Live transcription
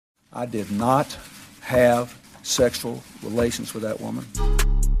I did not have sexual relations with that woman.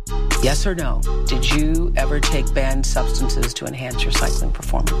 Yes or no? Did you ever take banned substances to enhance your cycling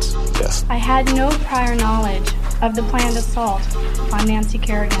performance? Yes. I had no prior knowledge of the planned assault on Nancy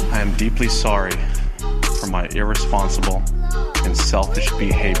Kerrigan. I am deeply sorry for my irresponsible and selfish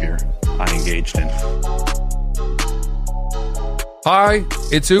behavior I engaged in. Hi,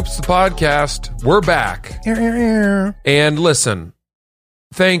 it's Oops the Podcast. We're back. And listen,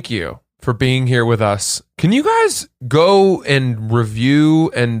 thank you for being here with us. Can you guys go and review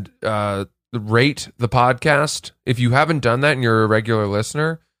and rate the podcast? If you haven't done that and you're a regular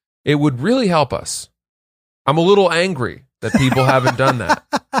listener, it would really help us. I'm a little angry that people haven't done that.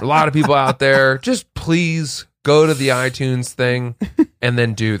 A lot of people out there, just please go to the iTunes thing and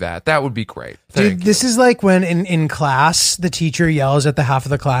then do that. That would be great. Dude, this is like when in class, the teacher yells at the half of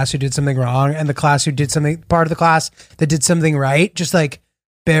the class who did something wrong, and the class who did something, part of the class that did something right, just like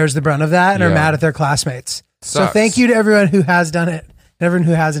bears the brunt of that and are mad at their classmates. Sucks. So thank you to everyone who has done it. And everyone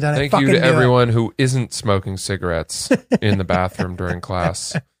who hasn't done it. Thank you to everyone who isn't smoking cigarettes in the bathroom during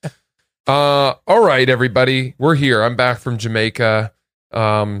class. All right, everybody. We're here. I'm back from Jamaica.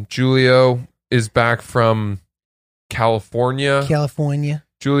 Julio is back from California.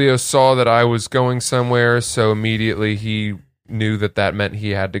 Julio saw that I was going somewhere, so immediately he knew that meant he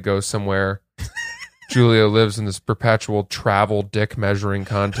had to go somewhere. Julio lives in this perpetual travel dick measuring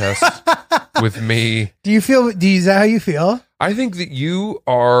contest with me. Is that how you feel? I think that you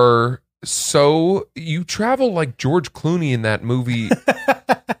travel like George Clooney in that movie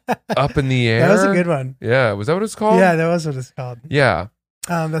Up in the Air. That was a good one. Yeah. Was that what it's called? Yeah, that was what it's called. Yeah.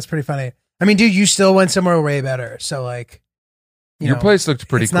 That's pretty funny. I mean, dude, you still went somewhere way better. So like, your place looked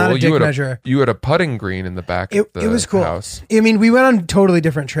pretty cool. Not a dick measure. You had a putting green in the back of the it was cool. house. I mean, we went on totally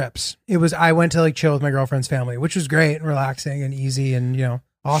different trips. I went to like chill with my girlfriend's family, which was great and relaxing and easy and,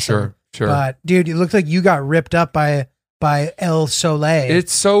 awesome. Sure. But dude, it looked like you got ripped up by El Soleil.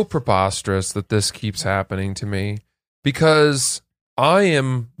 It's so preposterous that this keeps happening to me because I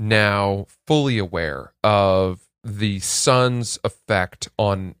am now fully aware of the sun's effect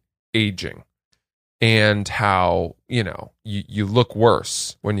on aging. And how, you look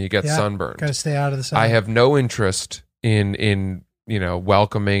worse when you get sunburned. Got to stay out of the sun. I have no interest in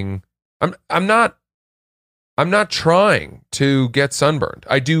welcoming. I'm not trying to get sunburned.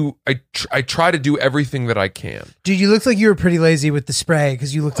 I try to do everything that I can. Dude, you looked like you were pretty lazy with the spray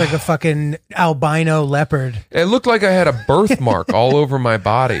because you looked like a fucking albino leopard. It looked like I had a birthmark all over my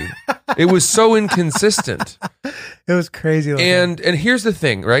body. It was so inconsistent. It was crazy. And here's the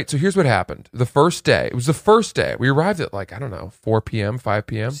thing, right? So here's what happened. It was the first day. We arrived at 4 p.m., 5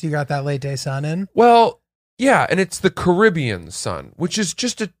 p.m. So you got that late day sun in? Well, yeah. And it's the Caribbean sun, which is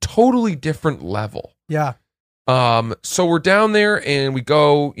just a totally different level. Yeah. So we're down there and we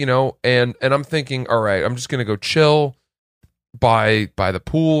go, and I'm thinking, all right, I'm just going to go chill by the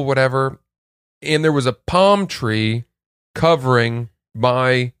pool, whatever. And there was a palm tree covering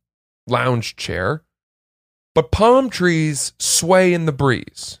my lounge chair, but palm trees sway in the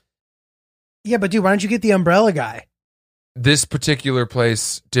breeze. Yeah, but dude, why don't you get the umbrella guy? This particular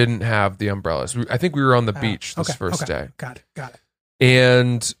place didn't have the umbrellas. I think we were on the beach this first day. Got it.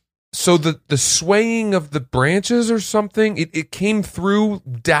 And so the swaying of the branches or something, it came through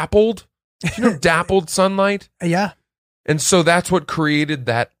dappled, dappled sunlight. Yeah. And so that's what created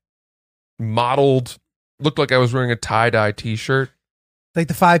that mottled, looked like I was wearing a tie-dye t-shirt. Like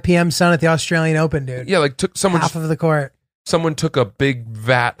the 5 p.m. sun at the Australian Open, dude. Yeah, took someone half of the court. Someone took a big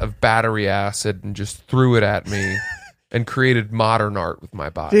vat of battery acid and just threw it at me and created modern art with my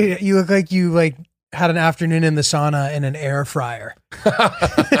body. Dude, you look like you had an afternoon in the sauna in an air fryer.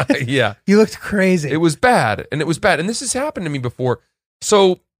 Yeah. You looked crazy. It was bad. And this has happened to me before.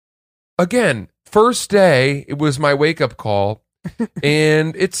 So again, first day, it was my wake-up call.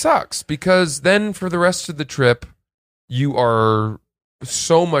 And it sucks because then for the rest of the trip, you are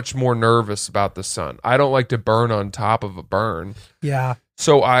so much more nervous about the sun. I don't like to burn on top of a burn. Yeah.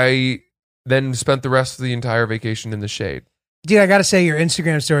 So I then spent the rest of the entire vacation in the shade. Dude, I got to say, your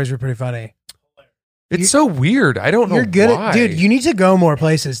Instagram stories were pretty funny. It's so weird. I don't know You're good why. Dude, you need to go more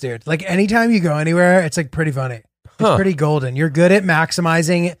places, dude. Like anytime you go anywhere, it's like pretty funny. It's pretty golden. You're good at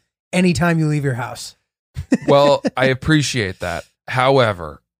maximizing anytime you leave your house. Well, I appreciate that.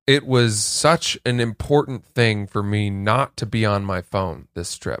 However, it was such an important thing for me not to be on my phone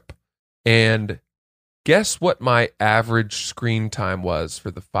this trip. And guess what my average screen time was for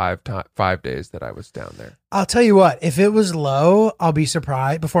the 5 days that I was down there? I'll tell you what, if it was low, I'll be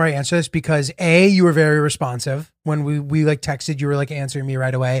surprised before I answer this because A, you were very responsive. When we texted, you were answering me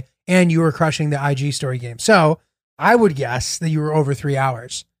right away, and you were crushing the IG story game. So I would guess that you were over 3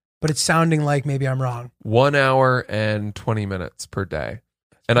 hours. but it's sounding like maybe I'm wrong. 1 hour and 20 minutes per day.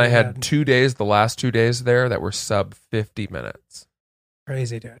 And I had bad. 2 days, the last 2 days there, that were sub 50 minutes.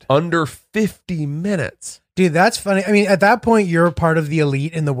 Crazy, dude. Under 50 minutes. Dude, that's funny. I mean, at that point, you're part of the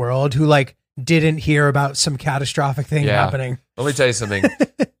elite in the world who like didn't hear about some catastrophic thing happening. Let me tell you something.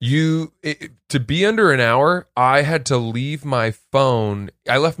 To be under an hour, I had to leave my phone.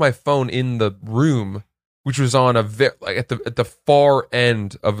 I left my phone in the room, which was on at the far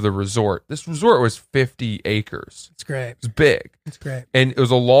end of the resort. This resort was 50 acres. It's great. It was big. It's great. And it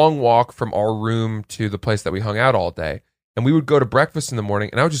was a long walk from our room to the place that we hung out all day. And we would go to breakfast in the morning,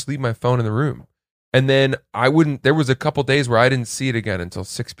 and I would just leave my phone in the room. And then there was a couple days where I didn't see it again until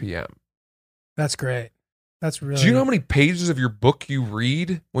 6 p.m. That's great. That's really. Do you know how many pages of your book you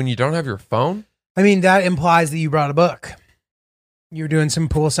read when you don't have your phone? I mean, that implies that you brought a book. You were doing some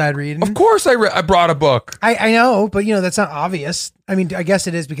poolside reading. Of course I brought a book. I know, but that's not obvious. I mean, I guess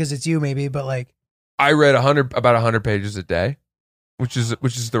it is because it's you maybe, but like. I read about 100 pages a day, which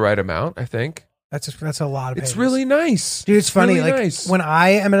is the right amount, I think. That's a lot of pages. It's really nice. Dude, it's funny. Really like nice. when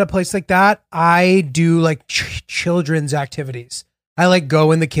I am at a place like that, I do like children's activities. I like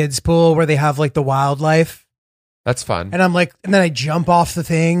go in the kids pool where they have like the wildlife. That's fun. And I'm like, and then I jump off the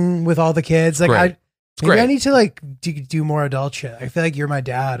thing with all the kids. Like great. Maybe I great. need to like do more adult shit. I feel like you're my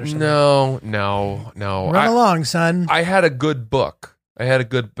dad or something. No. Run along, son. I had a good book.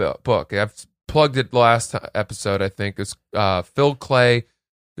 Book. I've plugged it last episode, I think. It's Phil Clay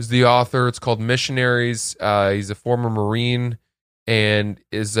is the author. It's called Missionaries. He's a former Marine and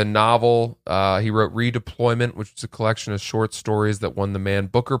is a novel. He wrote Redeployment, which is a collection of short stories that won the Man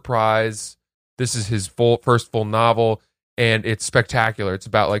Booker Prize. This is his first full novel, and it's spectacular. It's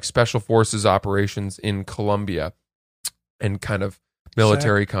about like special forces operations in Colombia and kind of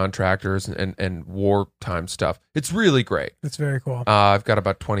military contractors and wartime stuff. It's really great. That's very cool. I've got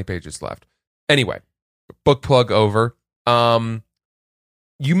about 20 pages left. Anyway, book plug over.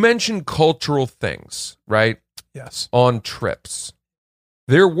 You mentioned cultural things, right? Yes. On trips.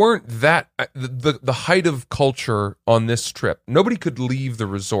 There weren't the height of culture on this trip. Nobody could leave the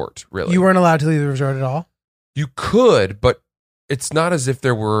resort, really. You weren't allowed to leave the resort at all? You could, but it's not as if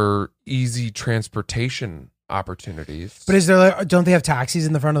there were easy transportation opportunities. But is there don't they have taxis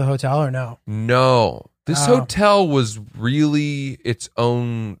in the front of the hotel or no? No. This hotel was really its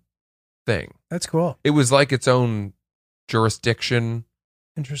own thing. That's cool. It was like its own jurisdiction.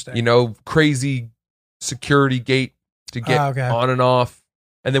 Interesting. Crazy security gate to get on and off.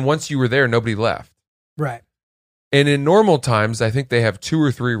 And then once you were there, nobody left. Right. And in normal times, I think they have 2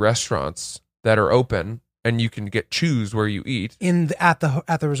 or 3 restaurants that are open, and you can choose where you eat at the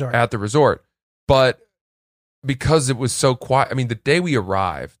resort. At the resort, but because it was so quiet, I mean, the day we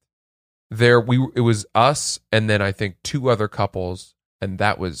arrived there, it was us, and then I think 2 other couples, and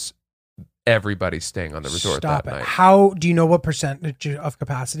that was everybody staying on the resort that night. How do you know what percentage of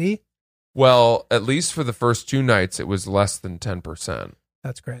capacity? Well, at least for the first 2 nights, it was less than 10%.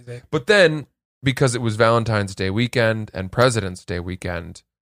 That's crazy. But then, because it was Valentine's Day weekend and President's Day weekend,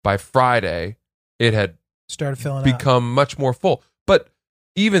 by Friday, it had started filling become much more full. But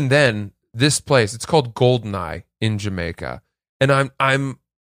even then, this place, it's called Goldeneye in Jamaica, and I'm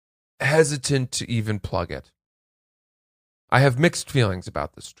hesitant to even plug it. I have mixed feelings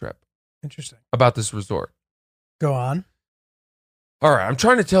about this trip. Interesting. About this resort. Go on. All right, I'm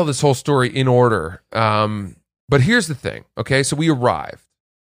trying to tell this whole story in order. But here's the thing, okay? So we arrived,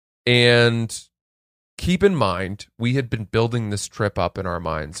 and keep in mind, we had been building this trip up in our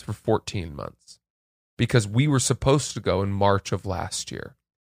minds for 14 months because we were supposed to go in March of last year.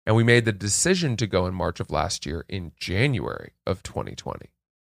 And we made the decision to go in March of last year in January of 2020.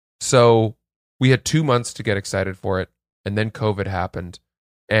 So we had 2 months to get excited for it, and then COVID happened,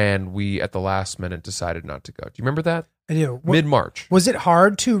 and we, at the last minute, decided not to go. Do you remember that? I do. Mid-March. Was it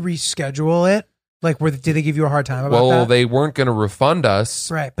hard to reschedule it? Like, did they give you a hard time about that? Well, they weren't going to refund us.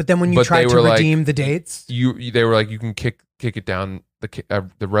 Right, but then when you tried to redeem the dates? They were like, you can kick it down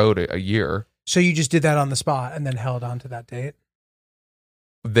the road a year. So you just did that on the spot and then held on to that date?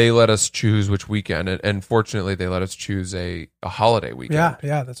 They let us choose which weekend, and fortunately, they let us choose a holiday weekend.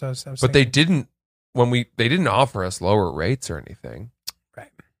 Yeah, that's what I was But they didn't they didn't offer us lower rates or anything.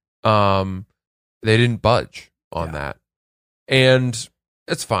 Right. They didn't budge on that, and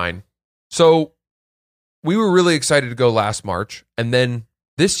it's fine. So we were really excited to go last March, and then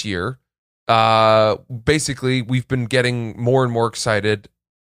this year, basically, we've been getting more and more excited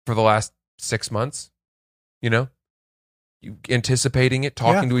for the last 6 months. Anticipating it,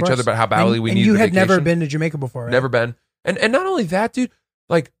 talking to each other about how badly we need. And you had never been to Jamaica before, right? Never been, and not only that, dude.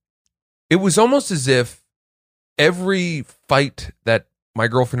 Like, it was almost as if every fight that my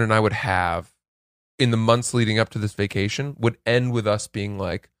girlfriend and I would have in the months leading up to this vacation would end with us being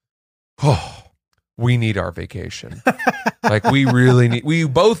like, oh, we need our vacation. Like we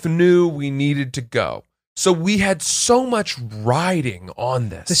both knew we needed to go. So we had so much riding on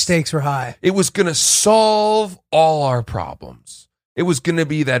this. The stakes were high. It was going to solve all our problems. It was going to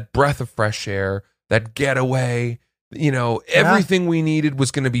be that breath of fresh air, that getaway. Everything we needed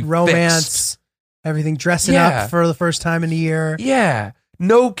was going to be romance, fixed. Everything, dressing up for the first time in a year. Yeah.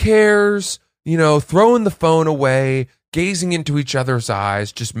 No cares, throwing the phone away, gazing into each other's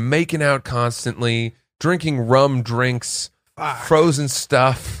eyes, just making out constantly, drinking rum drinks, frozen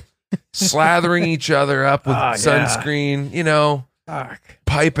stuff, slathering each other up with sunscreen,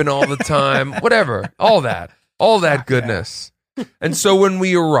 piping all the time, whatever, all that goodness. And so when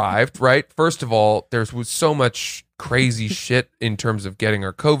we arrived, right, first of all, there was so much crazy shit in terms of getting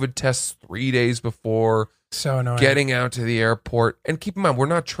our COVID tests 3 days before. So annoying. Getting out to the airport. And keep in mind, we're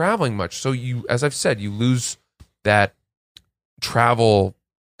not traveling much. So as I've said, you lose that travel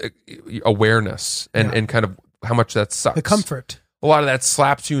awareness and kind of how much that sucks. The comfort. A lot of that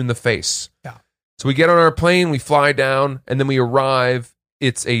slaps you in the face. Yeah. So we get on our plane, we fly down, and then we arrive.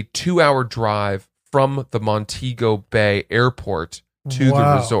 It's a 2-hour drive from the Montego Bay airport to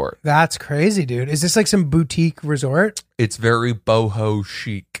the resort. That's crazy, dude. Is this like some boutique resort? It's very boho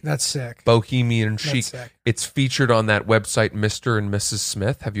chic. That's sick. Bohemian chic. That's sick. It's featured on that website, Mr. and Mrs.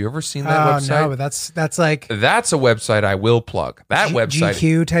 Smith. Have you ever seen that website? No, but that's like... That's a website I will plug. That website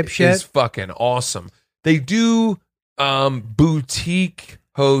GQ type shit is fucking awesome. They do boutique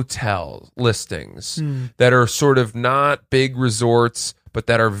hotel listings that are sort of not big resorts, but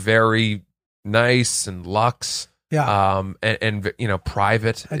that are very nice and luxe. Yeah. And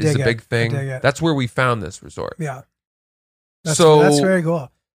private is a big thing. That's where we found this resort. Yeah. That's very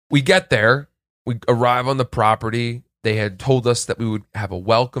cool. We get there. We arrive on the property. They had told us that we would have a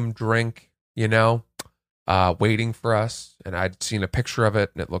welcome drink, waiting for us. And I'd seen a picture of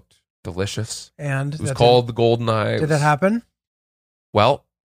it, and it looked delicious. And it was called the Golden Eye. Did that happen? Well,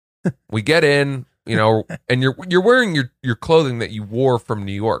 we get in, and you're wearing your clothing that you wore from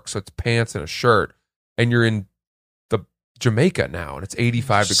New York. So it's pants and a shirt. And you're in Jamaica now, and it's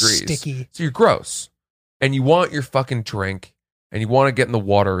 85 degrees. Sticky. So you're gross. And you want your fucking drink, and you want to get in the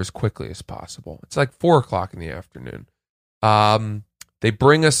water as quickly as possible. It's like 4:00 in the afternoon. They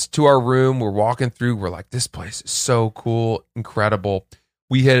bring us to our room. We're walking through. We're like, this place is so cool, incredible.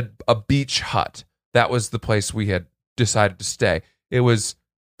 We had a beach hut. That was the place we had decided to stay. It was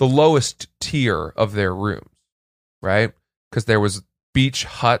the lowest tier of their rooms, right? Because there was beach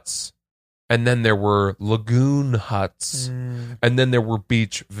huts, and then there were lagoon huts, and then there were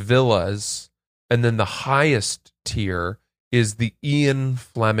beach villas, and then the highest tier is the Ian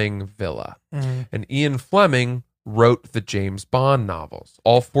Fleming Villa. And Ian Fleming wrote the James Bond novels,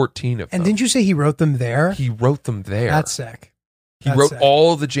 all 14 of them. And didn't you say he wrote them there? He wrote them there. That's sick. He wrote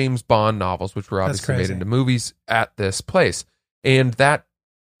all the James Bond novels, which were obviously made into movies, at this place. And that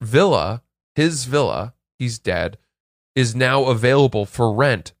villa, his villa, he's dead, is now available for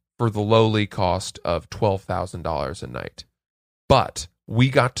rent for the lowly cost of $12,000 a night. But we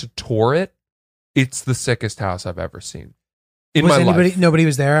got to tour it. It's the sickest house I've ever seen in my life. Nobody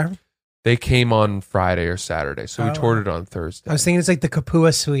was there? They came on Friday or Saturday, so we toured it on Thursday. I was thinking it's like the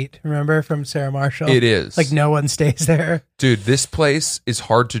Kapua Suite, remember, from Sarah Marshall? It is. Like no one stays there. Dude, this place is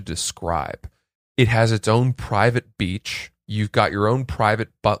hard to describe. It has its own private beach. You've got your own private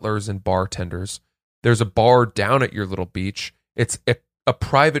butlers and bartenders. There's a bar down at your little beach. It's a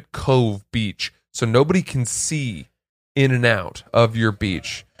private cove beach, so nobody can see in and out of your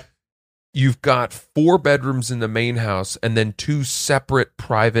beach. You've got 4 bedrooms in the main house and then 2 separate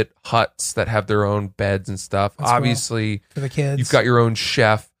private huts that have their own beds and stuff. That's Obviously, cool. For the kids. You've got your own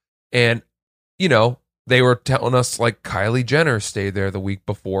chef. And, they were telling us like Kylie Jenner stayed there the week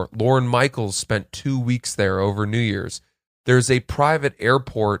before. Lorne Michaels spent 2 weeks there over New Year's. There's a private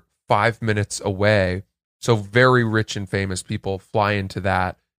airport 5 minutes away. So very rich and famous people fly into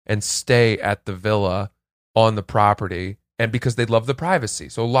that and stay at the villa on the property. And because they love the privacy.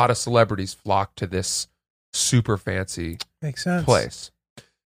 So a lot of celebrities flock to this super fancy Makes sense. place.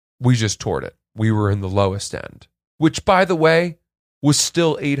 We just toured it. We were in the lowest end, which, by the way, was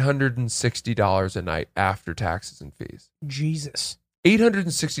still $860 a night after taxes and fees. Jesus.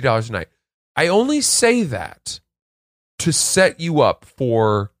 $860 a night. I only say that to set you up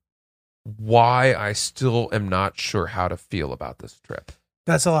for why I still am not sure how to feel about this trip.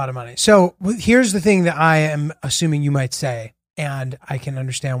 That's a lot of money. So here's the thing that I am assuming you might say, and I can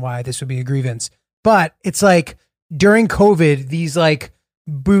understand why this would be a grievance, but it's like during COVID, these like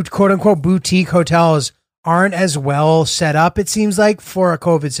quote unquote boutique hotels aren't as well set up, it seems like, for a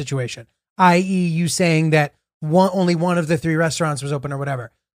COVID situation, i.e. you saying that only one of the 3 restaurants was open or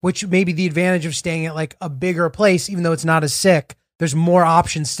whatever, which may be the advantage of staying at like a bigger place, even though it's not as sick. There's more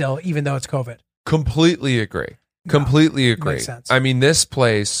options still, even though it's COVID. Completely agree. Completely agree. Makes sense. I mean, this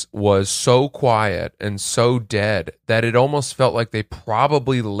place was so quiet and so dead that it almost felt like they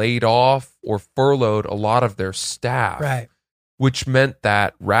probably laid off or furloughed a lot of their staff. Right. Which meant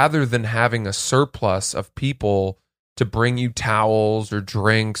that rather than having a surplus of people to bring you towels or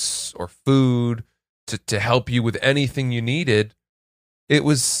drinks or food to help you with anything you needed, it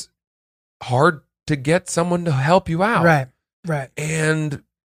was hard to get someone to help you out. Right. Right. And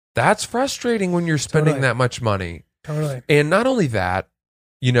that's frustrating when you're spending Totally. that much money. Totally. And not only that,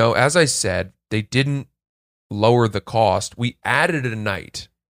 you know, as I said, they didn't lower the cost. We added a night.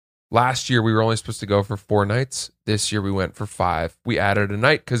 Last year, we were only supposed to go for 4 nights. This year, we went for 5. We added a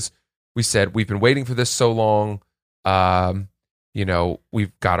night because we said we've been waiting for this so long. You know,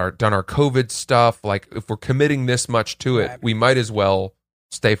 we've got done our COVID stuff. Like, if we're committing this much to it, Right. we might as well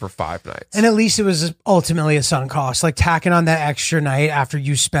stay for 5 nights. And at least it was ultimately a sunk cost. Like tacking on that extra night after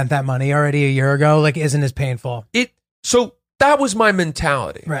you spent that money already a year ago, like isn't as painful. So that was my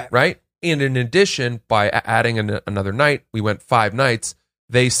mentality, Right. right? And in addition, by adding another night, we went 5 nights.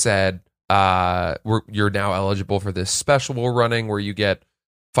 They said, you're now eligible for this special we're running where you get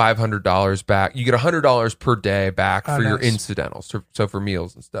 $500 back. You get $100 per day back for your nice. incidentals, so for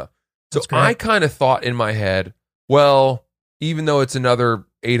meals and stuff. So That's great. I kind of thought in my head, well, even though it's another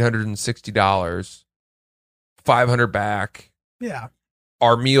 $860, $500 back, Yeah.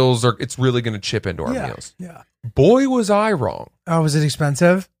 our meals it's really going to chip into our Yeah. meals. Yeah. Boy, was I wrong. Oh, was it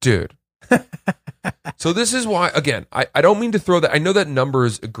expensive? Dude. So this is why, again, I don't mean to throw that. I know that number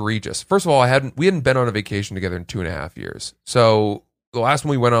is egregious. First of all, we hadn't been on a vacation together in 2.5 years. So the last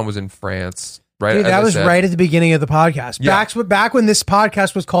one we went on was in France, right? Dude, As that I was said. right at the beginning of the podcast. Yeah. Back when this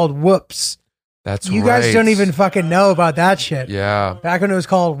podcast was called Whoops. That's You right. guys don't even fucking know about that shit. Yeah, Back when it was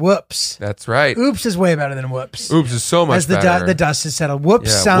called Whoops. that's right. Oops is way better than Whoops. Oops is so much As the better. the dust is settled. Whoops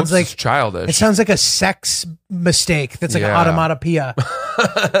Yeah, sounds whoops like is childish. it sounds like a sex mistake. That's like Yeah. an automatopoeia.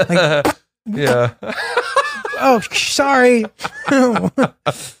 Like, Yeah. oh, sorry.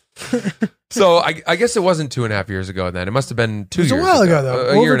 So I guess it wasn't 2.5 years ago. Then it must have been 2 It was years a while ago, though.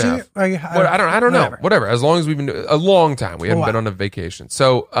 a year and a Over half. 2 years. What, I don't know. Whatever. Whatever. As long as we've been a long time. We hadn't while. been on a vacation.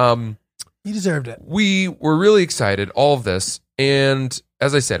 So You deserved it. we were really excited, all of this. And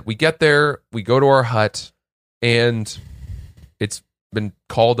as I said, we get there, we go to our hut, and it's been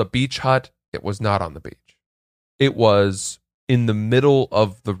called a beach hut. It was not on the beach. It was in the middle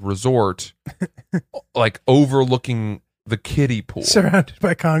of the resort, like overlooking the kiddie pool. Surrounded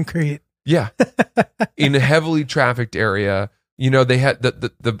by concrete. Yeah. In a heavily trafficked area. You know, they had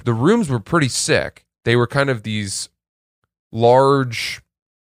the rooms were pretty sick. They were kind of these large,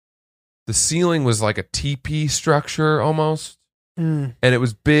 the ceiling was like a teepee structure almost. Mm. And it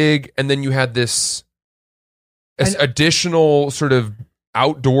was big. And then you had this And- additional sort of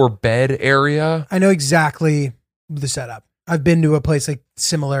outdoor bed area. I know exactly the setup. I've been to a place like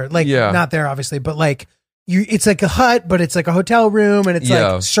similar, like Yeah. not there obviously, but like it's like a hut, but it's like a hotel room and it's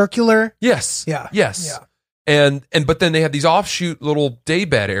Yeah. like circular. Yes. Yeah. Yes. Yeah. But then they had these offshoot little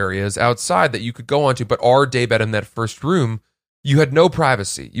daybed areas outside that you could go onto. But our daybed in that first room, you had no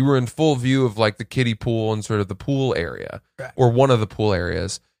privacy. You were in full view of like the kiddie pool and sort of the pool area, Right. or one of the pool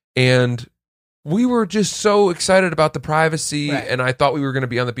areas. And we were just so excited about the privacy. Right. And I thought we were going to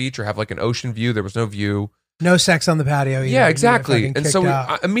be on the beach or have like an ocean view. There was no view. No sex on the patio. Either. Yeah, You exactly. get And fucking so kicked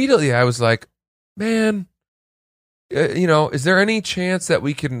out. immediately I was like, man, is there any chance that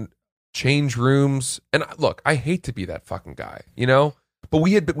we can change rooms? And look, I hate to be that fucking guy, but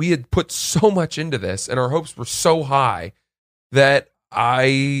we had put so much into this and our hopes were so high that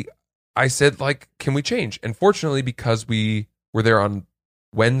I said, like, can we change? And fortunately, because we were there on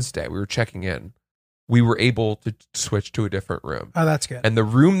Wednesday, we were checking in, we were able to switch to a different room. Oh, that's good. And the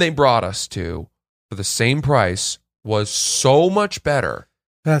room they brought us to for the same price was so much better.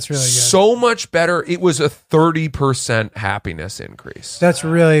 That's really good. So much better. It was a 30% happiness increase. That's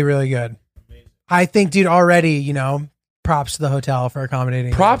really, really good. I think, dude, already, props to the hotel for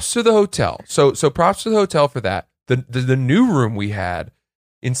accommodating. Props to the hotel. So props to the hotel for that. The new room we had,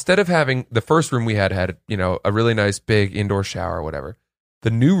 instead of having the first room we had a really nice big indoor shower or whatever.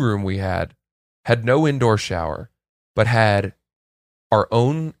 The new room we had no indoor shower, but had our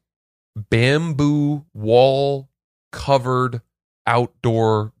own bamboo wall covered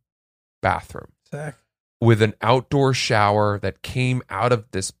outdoor bathroom Sick. with an outdoor shower that came out of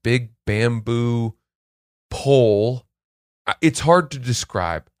this big bamboo pole it's hard to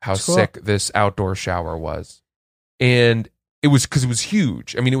describe how It's cool. sick this outdoor shower was. And it was because it was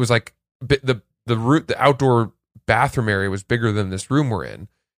huge. I mean, it was like the outdoor bathroom area was bigger than this room we're in.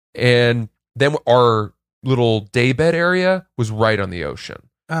 And then our little daybed area was right on the ocean.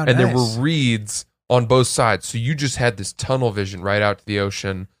 Oh, and there nice. were reeds on both sides. So you just had this tunnel vision right out to the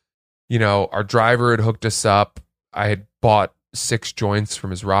ocean. You know, our driver had hooked us up. I had bought 6 joints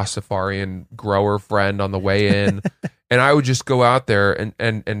from his Rastafarian grower friend on the way in. And I would just go out there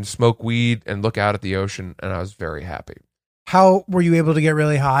and smoke weed and look out at the ocean. And I was very happy. How were you able to get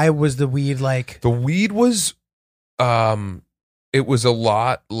really high? Was the weed like... The weed was, it was a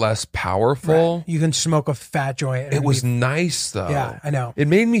lot less powerful. Right. You can smoke a fat joint. and It was be- nice though. Yeah, I know. It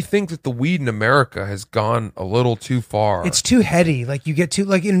made me think that the weed in America has gone a little too far. It's too heady. Like you get too,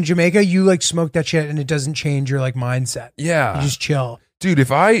 like in Jamaica, you like smoke that shit and it doesn't change your like mindset. yeah. You just chill. Dude,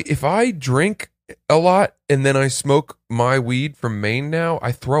 if I drink a lot and then I smoke my weed from Maine now,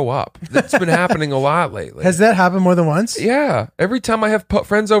 I throw up. That's been happening a lot lately. Has that happened more than once? Yeah. Every time I have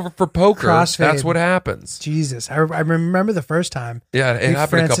friends over for poker, Crossfade. that's what happens. Jesus. I remember the first time. Yeah, it Big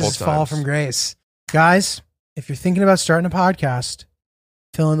happened a couple Francis of fall times. from grace. Guys, if you're thinking about starting a podcast,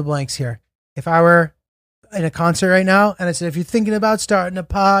 fill in the blanks here. If I were in a concert right now and I said, if you're thinking about starting a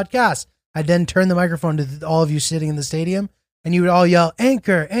podcast, I'd then turn the microphone to all of you sitting in the stadium and you would all yell,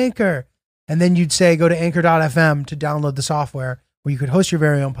 Anchor, Anchor. And then you'd say, go to anchor.fm to download the software where you could host your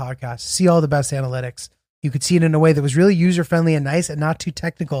very own podcast, see all the best analytics. You could see it in a way that was really user-friendly and nice and not too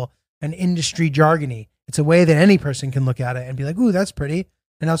technical and industry jargony. It's a way that any person can look at it and be like, ooh, that's pretty.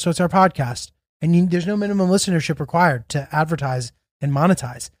 And now so it's our podcast. And there's no minimum listenership required to advertise and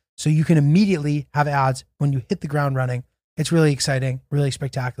monetize. So you can immediately have ads when you hit the ground running. It's really exciting, really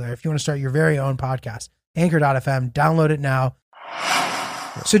spectacular. If you want to start your very own podcast, anchor.fm, download it now.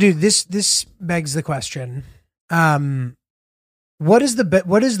 So, dude, this begs the question: what is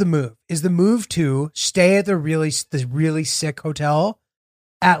the move? Is the move to stay at the really sick hotel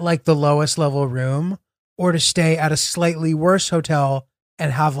at like the lowest level room, or to stay at a slightly worse hotel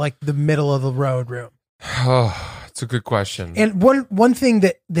and have like the middle of the road room? Oh, it's a good question. And one thing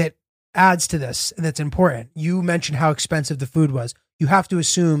that adds to this and that's important, you mentioned how expensive the food was. You have to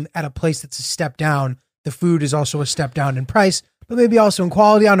assume at a place that's a step down, the food is also a step down in price, but maybe also in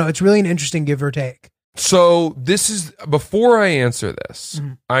quality. I don't know. It's really an interesting give or take. So this is, before I answer this,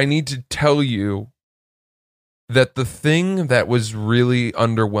 Mhm. I need to tell you that the thing that was really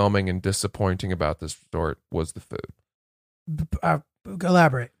underwhelming and disappointing about this resort was the food.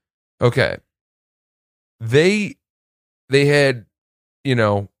 Elaborate. Okay. They had,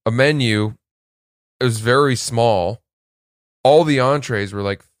 a menu. It was very small. All the entrees were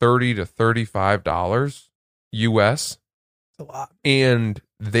like $30 to $35 US. It's a lot. And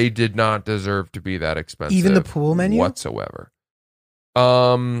they did not deserve to be that expensive. Even the pool menu? whatsoever.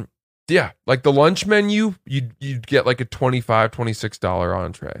 Yeah, like the lunch menu, you'd get like a $25, $26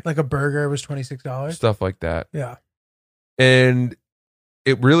 entree, Like a burger was $26. stuff like that. Yeah. And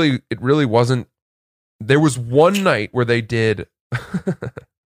it really wasn't. There was one night where they did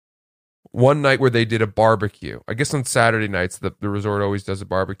a barbecue. I guess on Saturday nights the resort always does a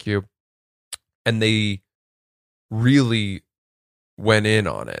barbecue, and they really went in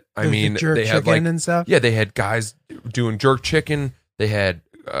on it. I With the mean, jerk they had chicken like and stuff. yeah, they had guys doing jerk chicken. They had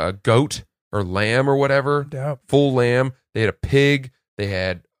goat or lamb or whatever, Dope. full lamb. They had a pig. They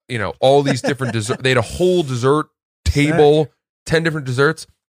had all these different dessert. They had a whole dessert table, 10 different desserts.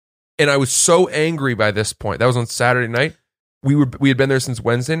 And I was so angry by this point. That was on Saturday night. We had been there since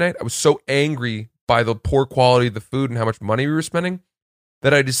Wednesday night. I was so angry by the poor quality of the food and how much money we were spending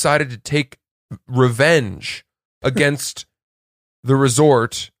that I decided to take revenge against the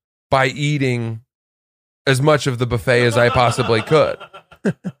resort by eating as much of the buffet as I possibly could.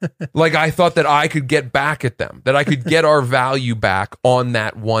 Like I thought that I could get back at them, that I could get our value back on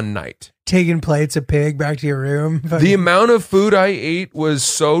that one night. Taking plates of pig back to your room. The amount of food I ate was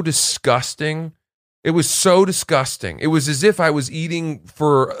so disgusting. It was so disgusting. It was as if I was eating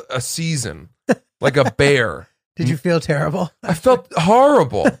for a season, like a bear. Did you feel terrible? I felt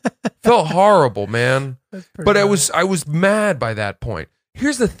horrible. Felt horrible, man. That's pretty But bad. I was mad by that point.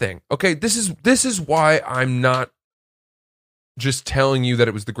 Here's the thing. Okay, this is why I'm not just telling you that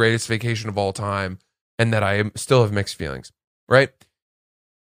it was the greatest vacation of all time and that I still have mixed feelings, right?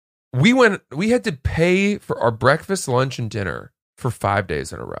 We had to pay for our breakfast, lunch, and dinner for 5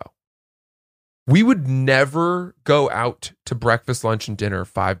 days in a row. We would never go out to breakfast, lunch, and dinner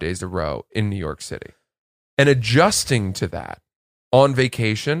 5 days in a row in New York City. And adjusting to that on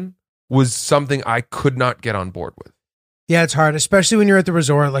vacation was something I could not get on board with. Yeah, it's hard, especially when you're at the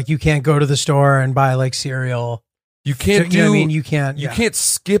resort. Like you can't go to the store and buy like cereal. You can't You know what I do. mean? You can't. You Yeah. can't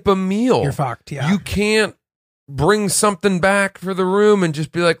skip a meal. You're fucked. Yeah. You can't bring something back for the room and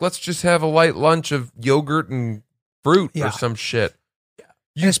just be like, let's just have a light lunch of yogurt and fruit Yeah. or some shit.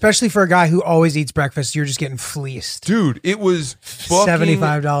 And especially for a guy who always eats breakfast, you're just getting fleeced. Dude, it was fucking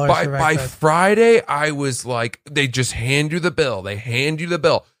 $75 by, for by breakfast. Friday, I was like, they just hand you the bill. They hand you the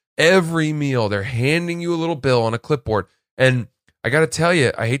bill. Every meal, they're handing you a little bill on a clipboard. And I got to tell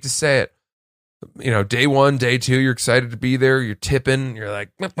you, I hate to say it, you know, day 1, day 2, you're excited to be there. You're tipping. You're like,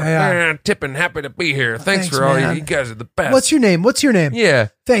 Yeah. tipping, happy to be here. Thanks Thanks, for all man. you guys are the best. What's your name? What's your name? Yeah.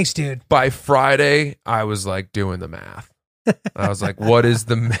 Thanks, dude. By Friday, I was like doing the math. I was like, what is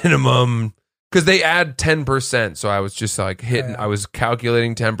the minimum? Because they add 10%. So I was just like hitting, I was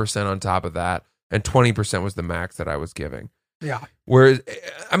calculating 10% on top of that. And 20% was the max that I was giving. Yeah. Whereas,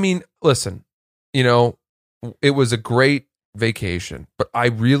 I mean, listen, you know, it was a great vacation, but I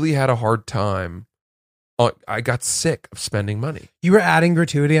really had a hard time. I got sick of spending money. You were adding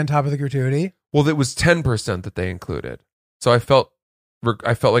gratuity on top of the gratuity. Well, it was 10% that they included. So I felt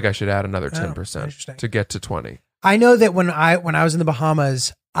like I should add another Oh, 10% interesting. to get to 20. I know that when I was in the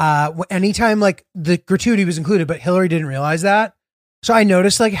Bahamas, anytime like the gratuity was included, but Hillary didn't realize that. So I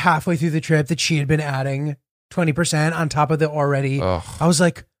noticed like halfway through the trip that she had been adding 20% on top of the already. Ugh. I was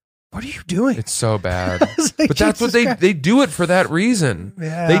like, what are you doing? It's so bad. I was like, But that's what Jesus Christ. they do it for that reason.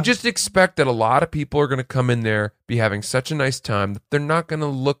 Yeah. They just expect that a lot of people are going to come in there, be having such a nice time that they're not going to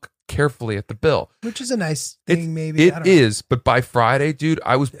look carefully at the bill. Which is a nice thing, maybe. It is, but by Friday, dude,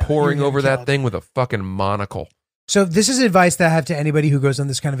 I was pouring you're over getting that killed. thing with a fucking monocle. So this is advice that I have to anybody who goes on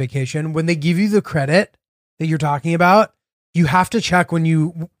this kind of vacation. When they give you the credit that you're talking about, you have to check when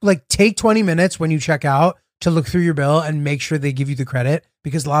you like take 20 minutes when you check out to look through your bill and make sure they give you the credit,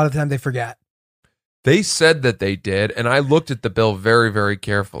 because a lot of the time they forget. They said that they did, and I looked at the bill very, very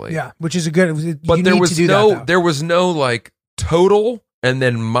carefully. Yeah, which is a good. But you there need was to do no that, though. there was no like total and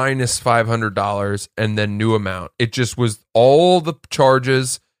then minus $500 and then new amount. It just was all the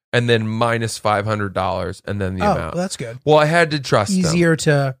charges and then minus $500 and then the Oh, amount. well, that's good. Well, I had to trust them, Easier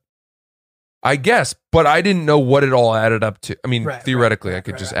to. I guess, but I didn't know what it all added up to. I mean, Right, theoretically, right, I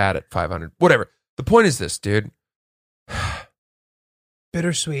could right, just right. add it 500, whatever. The point is this, dude.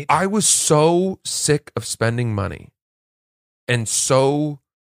 Bittersweet. I was so sick of spending money and so,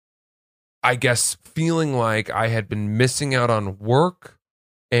 I guess, feeling like I had been missing out on work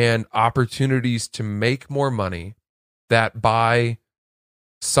and opportunities to make more money that by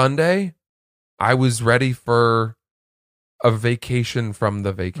Sunday, I was ready for a vacation from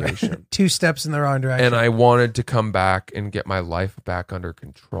the vacation. 2 steps in the wrong direction. And I wanted to come back and get my life back under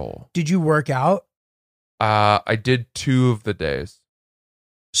control. Did you work out? I did 2 of the days.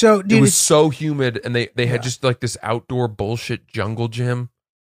 So, dude, It was it's- so humid, and they Yeah. had just like this outdoor bullshit jungle gym.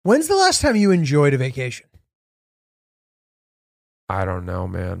 when's the last time you enjoyed a vacation? I don't know,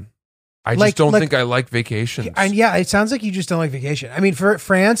 man. I Like- just don't like- think I like vacations. And yeah, it sounds like you just don't like vacation. I mean, for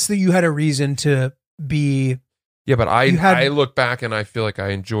France, that you had a reason to be. Yeah, but You had- I look back and I feel like I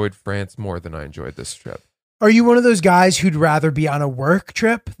enjoyed France more than I enjoyed this trip. Are you one of those guys who'd rather be on a work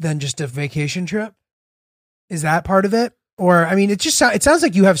trip than just a vacation trip? Is that part of it? Or I mean, it sounds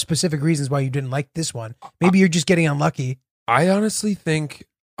like you have specific reasons why you didn't like this one. Maybe you're just getting unlucky. I honestly think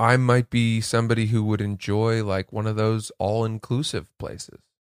I might be somebody who would enjoy like one of those all-inclusive places.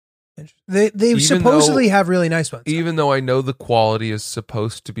 They Even supposedly though- have really nice ones. Even though I know the quality is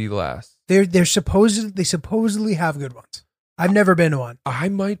supposed to be less. They supposedly have good ones. I've never been to one. I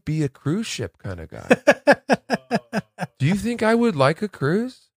might be a cruise ship kind of guy. Do you think I would like a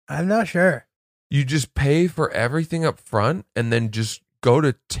cruise? I'm not sure. You just pay for everything up front and then just go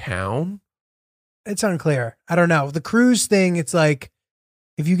to town? It's unclear. I don't know. The cruise thing, it's like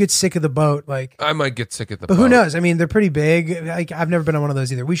if you get sick of the boat, like. I might get sick of the But boat. who knows? I mean, they're pretty big. Like, I've never been on one of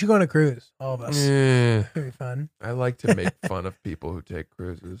those either. We should go on a cruise, all of us. Eh, It'd be fun. I like to make fun of people who take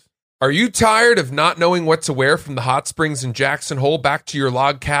cruises. Are you tired of not knowing what to wear from the hot springs in Jackson Hole back to your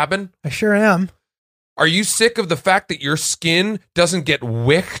log cabin? I sure am. Are you sick of the fact that your skin doesn't get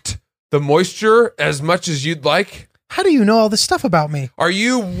wicked the moisture as much as you'd like? How do you know all this stuff about me? Are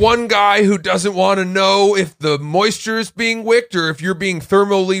you one guy who doesn't want to know if the moisture is being wicked or if you're being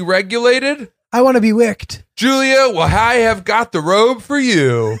thermally regulated? I want to be wicked. Julia, well, I have got the robe for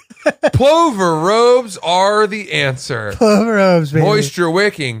you. Plover robes are the answer. Plover robes, baby. Moisture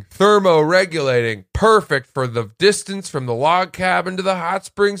wicking, thermo-regulating, perfect for the distance from the log cabin to the hot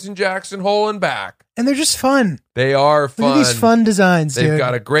springs in Jackson Hole and back. And they're just fun. They are Look fun. at these fun designs, They've dude.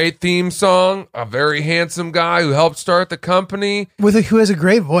 got a great theme song, a very handsome guy who helped start the company. Who has a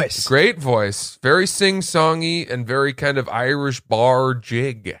great voice. Great voice, very sing-songy and very kind of Irish bar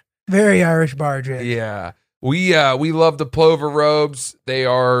jig. Very Irish bar jig. Yeah. We love the Plover robes. They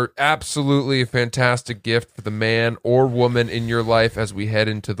are absolutely a fantastic gift for the man or woman in your life as we head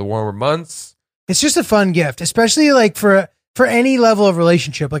into the warmer months. It's just a fun gift, especially like for any level of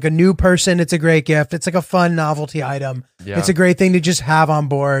relationship, like a new person. It's a great gift. It's like a fun novelty item. Yeah. It's a great thing to just have on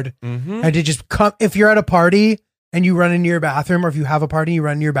board and to just come. If you're at a party and you run into your bathroom, or if you have a party, you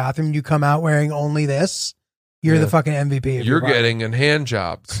run into your bathroom, and you come out wearing only this. You're the fucking MVP. Of You're getting in hand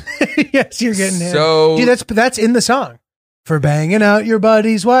jobs. Yes, you're getting so. Dude, that's in the song for banging out your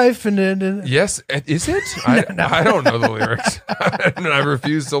buddy's wife. And Yes, is it? I don't know the lyrics. And I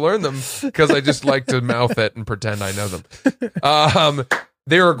refuse to learn them because I just like to mouth it and pretend I know them.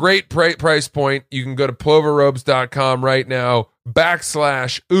 They're a great price point. You can go to ploverrobes.com right now,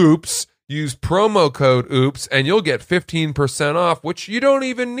 /oops. Use promo code oops, and you'll get 15% off, which you don't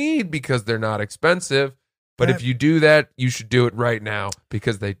even need because they're not expensive. But if you do that, you should do it right now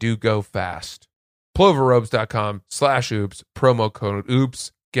because they do go fast. Ploverrobes.com /oops, promo code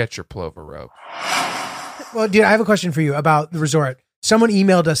oops. Get your Plover robe. Well, dude, I have a question for you about the resort. Someone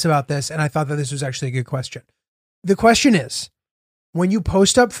emailed us about this, and I thought that this was actually a good question. The question is, when you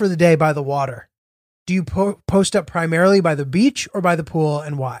post up for the day by the water, do you post up primarily by the beach or by the pool,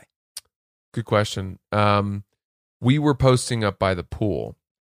 and why? Good question. We were posting up by the pool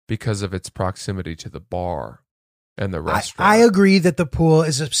because of its proximity to the bar and the restaurant. I agree that the pool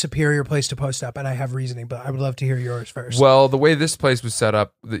is a superior place to post up, and I have reasoning, but I would love to hear yours first. Well, the way this place was set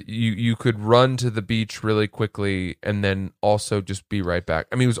up, you could run to the beach really quickly and then also just be right back.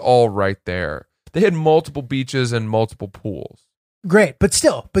 I mean, it was all right there. They had multiple beaches and multiple pools. Great, but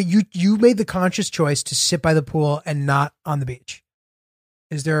you made the conscious choice to sit by the pool and not on the beach.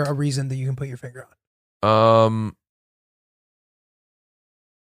 Is there a reason that you can put your finger on?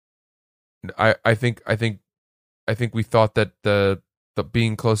 I think we thought that the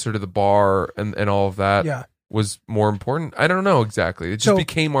being closer to the bar and all of that was more important. I don't know exactly. It just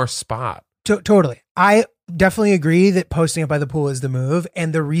became our spot. Totally. I definitely agree that posting up by the pool is the move,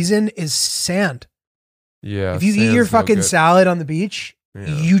 and the reason is sand. Yeah. If you eat your fucking salad on the beach,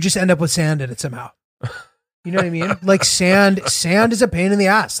 you just end up with sand in it somehow. You know what I mean? Like sand is a pain in the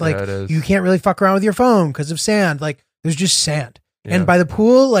ass. Like you can't really fuck around with your phone because of sand. Like there's just sand. Yeah. And by the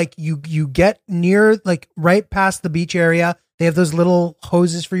pool, like you get near, like right past the beach area. They have those little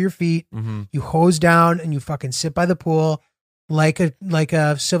hoses for your feet. Mm-hmm. You hose down and you fucking sit by the pool like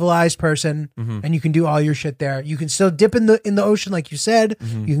a civilized person, and you can do all your shit there. You can still dip in the ocean, like you said.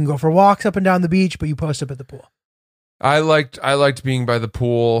 Mm-hmm. You can go for walks up and down the beach, but you post up at the pool. I liked being by the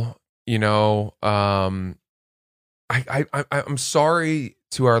pool. You know, I'm sorry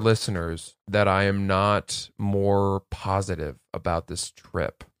to our listeners that I am not more positive about this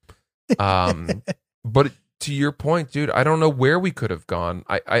trip. But to your point, dude, I don't know where we could have gone.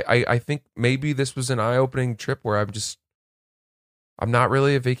 I think maybe this was an eye-opening trip where I'm not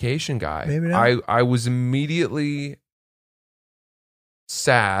really a vacation guy. Maybe not. I was immediately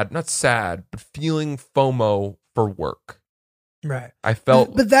not sad, but feeling FOMO for work. Right. I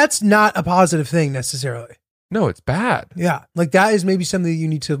felt, but that's not a positive thing necessarily. No, it's bad. Yeah. Like that is maybe something that you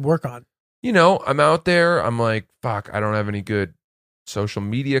need to work on. You know, I'm out there. I'm like, fuck, I don't have any good social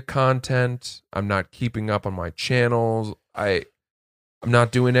media content. I'm not keeping up on my channels. I'm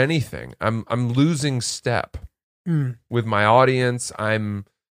not doing anything. I'm losing step with my audience. I'm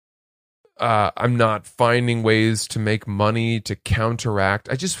not finding ways to make money to counteract.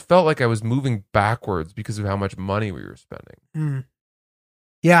 I just felt like I was moving backwards because of how much money we were spending.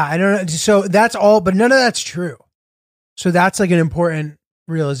 Yeah, I don't know. So that's all, but none of that's true. So that's like an important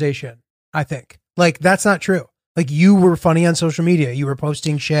realization, I think. Like that's not true. Like you were funny on social media. You were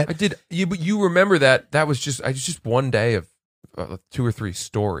posting shit. I did. But you remember that was just one day of 2 or 3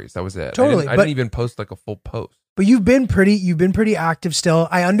 stories. That was it. Totally. I didn't even post like a full post. But you've been pretty active still.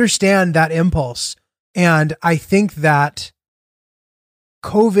 I understand that impulse. And I think that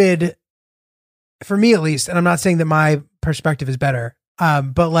COVID, for me at least, and I'm not saying that my perspective is better,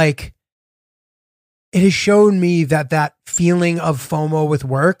 but like it has shown me that feeling of FOMO with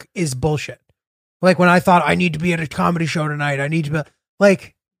work is bullshit. Like when I thought I need to be at a comedy show tonight, I need to be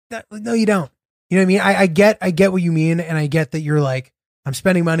like that. No, you don't. You know what I mean? I get what you mean. And I get that you're like, I'm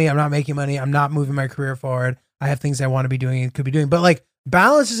spending money. I'm not making money. I'm not moving my career forward. I have things I want to be doing and could be doing, but like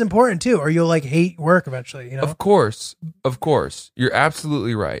balance is important too, or you'll like hate work eventually, you know? Of course. You're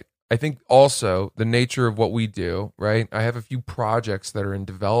absolutely right. I think also the nature of what we do, right? I have a few projects that are in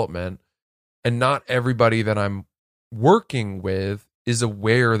development, and not everybody that I'm working with is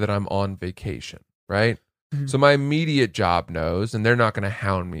aware that I'm on vacation, right? Mm-hmm. So my immediate job knows, and they're not going to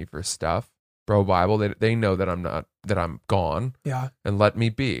hound me for stuff. Bro Bible, they know that I'm gone. Yeah. And let me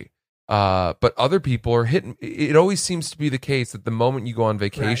be. But other people are hitting. It always seems to be the case that the moment you go on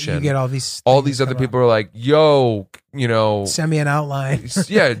vacation, you get all these other people are like, yo, send me an outline.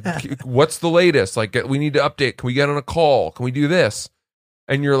 Yeah, what's the latest? Like, we need to update. Can we get on a call? Can we do this?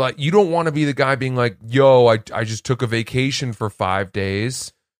 And you're like, you don't want to be the guy being like, yo, I just took a vacation for 5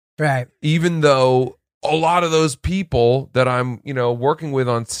 days. Right. Even though a lot of those people that I'm, working with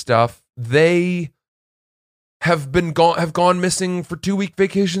on stuff, they have gone missing for 2-week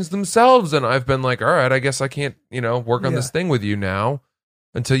vacations themselves. And I've been like, all right, I guess I can't, work on this thing with you now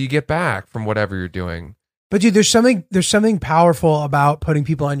until you get back from whatever you're doing. But dude, there's something powerful about putting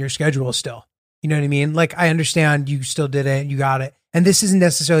people on your schedule still. You know what I mean? Like, I understand you still did it, you got it. And this isn't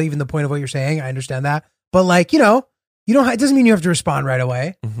necessarily even the point of what you're saying. I understand that. But like, it doesn't mean you have to respond right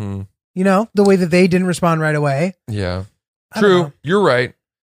away. Mm-hmm. The way that they didn't respond right away. Yeah. True. You're right.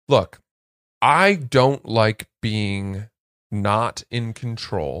 Look, I don't like being not in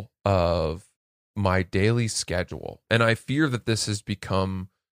control of my daily schedule. And I fear that this has become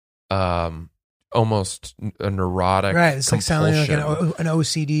almost a neurotic Right. It's compulsion. like sounding like an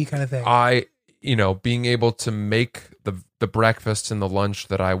OCD kind of thing. Being able to make the breakfast and the lunch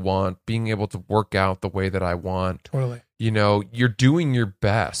that I want, being able to work out the way that I want. Totally. You're doing your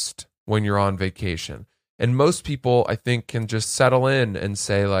best when you're on vacation. And most people, I think, can just settle in and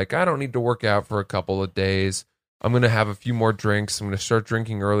say, like, I don't need to work out for a couple of days. I'm going to have a few more drinks. I'm going to start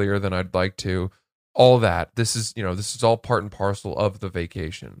drinking earlier than I'd like to. All that. This is all part and parcel of the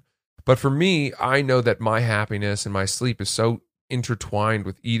vacation. But for me, I know that my happiness and my sleep is so intertwined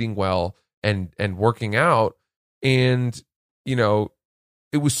with eating well and working out. And,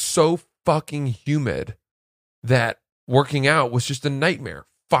 it was so fucking humid that working out was just a nightmare.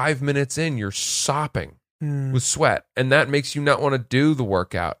 5 minutes in, you're sopping with sweat, and that makes you not want to do the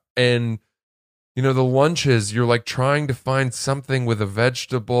workout. And the lunches, you're like trying to find something with a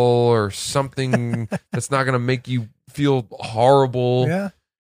vegetable or something that's not going to make you feel horrible. Yeah.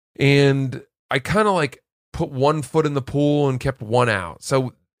 And I kind of like put one foot in the pool and kept one out.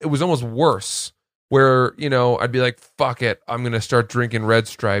 So it was almost worse where, I'd be like, fuck it, I'm going to start drinking Red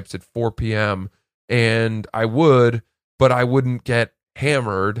Stripes at 4 p.m. And I would, but I wouldn't get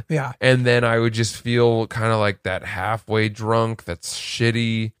hammered. Yeah. And then I would just feel kind of like that halfway drunk that's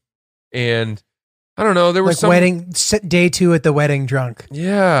shitty. And I don't know, there was like day 2 at the wedding drunk.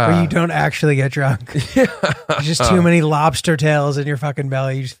 Yeah. Where you don't actually get drunk. Yeah. There's just too many lobster tails in your fucking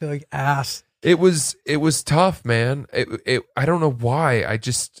belly. You just feel like ass. It was tough, man. I don't know why. I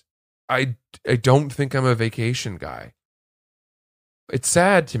don't think I'm a vacation guy. It's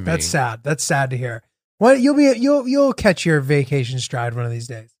sad to me. That's sad. That's sad to hear. What you'll catch your vacation stride one of these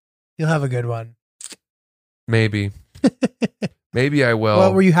days. You'll have a good one. Maybe. Maybe I will.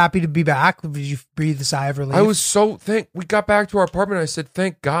 Well, were you happy to be back? Did you breathe a sigh of relief? I was we got back to our apartment. I said,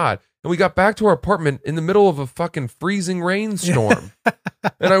 thank God. And we got back to our apartment in the middle of a fucking freezing rainstorm.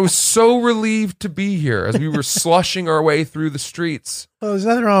 And I was so relieved to be here as we were slushing our way through the streets. Well, there's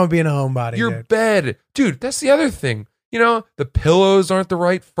nothing wrong with being a homebody. Your bed. Dude, that's the other thing. The pillows aren't the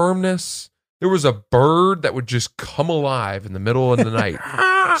right firmness. There was a bird that would just come alive in the middle of the night,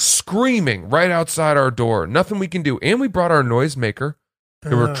 screaming right outside our door. Nothing we can do. And we brought our noisemaker.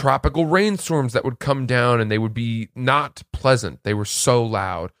 There were tropical rainstorms that would come down and they would be not pleasant. They were so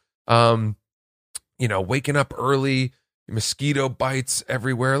loud. Waking up early, mosquito bites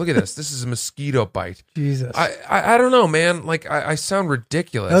everywhere. Look at this. This is a mosquito bite. Jesus. I don't know, man. Like, I sound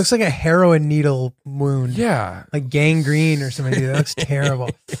ridiculous. It looks like a heroin needle wound. Yeah. Like gangrene or something. Dude. That looks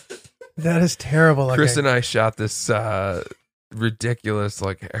terrible. That is terrible. Chris and I shot this ridiculous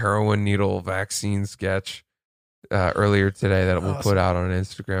like heroin needle vaccine sketch earlier today that we'll put out on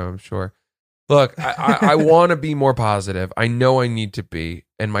Instagram, I'm sure. Look, I want to be more positive. I know I need to be.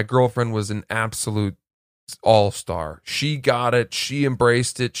 And my girlfriend was an absolute all-star. She got it. She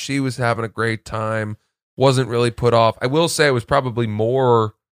embraced it. She was having a great time. Wasn't really put off. I will say I was probably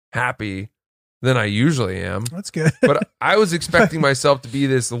more happy than I usually am. That's good. But I was expecting myself to be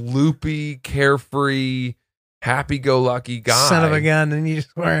this loopy, carefree, happy-go-lucky guy. Son of a gun, and you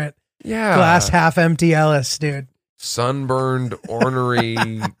just weren't. Yeah. Glass half empty Ellis, dude. Sunburned, ornery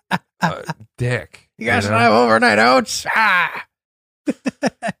dick. You guys don't have overnight oats? Ah!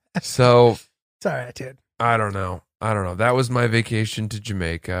 So. It's all right, dude. I don't know. That was my vacation to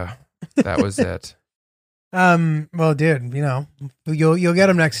Jamaica. That was it. Well, dude, you'll get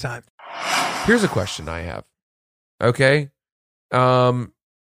them next time. Here's a question I have. Okay. Do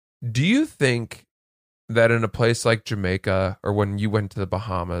you think that in a place like Jamaica or when you went to the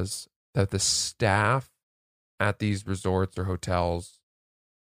Bahamas that the staff at these resorts or hotels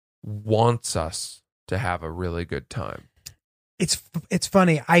wants us to have a really good time? it's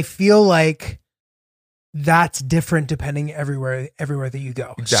funny. I feel like that's different depending everywhere that you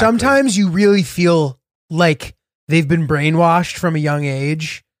go. Exactly. Sometimes you really feel like they've been brainwashed from a young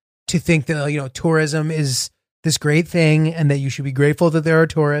age to think that, tourism is this great thing and that you should be grateful that there are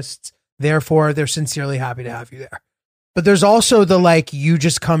tourists. Therefore, they're sincerely happy to have you there. But there's also the you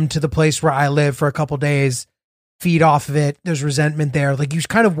just come to the place where I live for a couple days, feed off of it. There's resentment there. Like you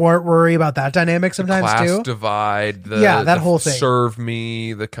kind of worry about that dynamic sometimes class too. Divide. That whole thing. Serve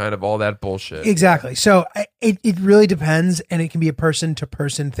me. The kind of all that bullshit. Exactly. So it really depends, and it can be a person to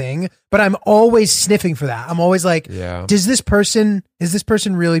person thing. But I'm always sniffing for that. I'm always like, Yeah. is this person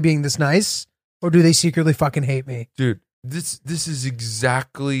really being this nice, or do they secretly fucking hate me? Dude, this is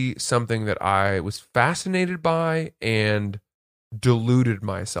exactly something that I was fascinated by and deluded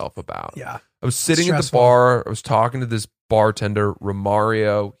myself about. Yeah. I was sitting at the Stressful. bar. I was talking to this bartender,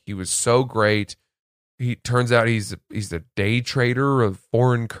 Romario. He was so great. He turns out he's a day trader of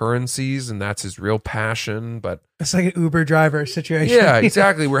foreign currencies, and that's his real passion. But It's like an Uber driver situation. yeah,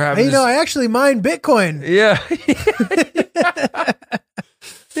 exactly. We're having I actually mine Bitcoin. yeah.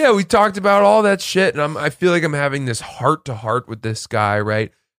 Yeah, we talked about all that shit, and I feel like I'm having this heart to heart with this guy,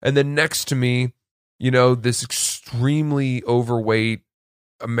 right? And then next to me, this extremely overweight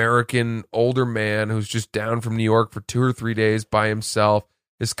American older man who's just down from New York for 2 or 3 days by himself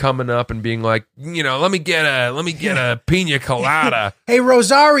is coming up and being like, let me get a pina colada. Hey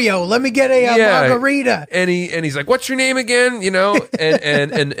Rosario, let me get a margarita. And he's like, what's your name again? And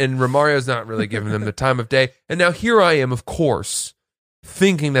Romario's not really giving them the time of day. And now here I am, of course,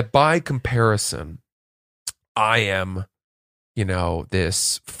 thinking that by comparison, I am,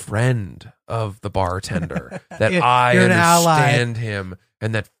 this friend of the bartender, that I You're an ally. understand him,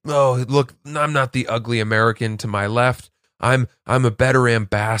 and that, look, I'm not the ugly American to my left. I'm a better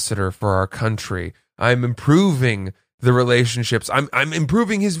ambassador for our country. I'm improving the relationships. I'm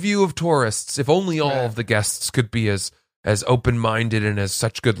improving his view of tourists. If only all of the guests could be as open-minded and as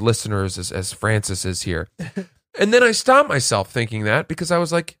such good listeners as Francis is here. And then I stopped myself thinking that because I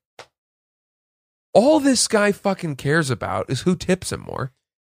was like, all this guy fucking cares about is who tips him more.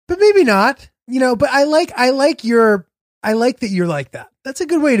 But maybe not. But I like that you're like that. That's a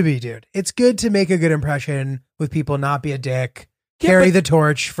good way to be, dude. It's good to make a good impression with people, not be a dick. Yeah, Carry but- the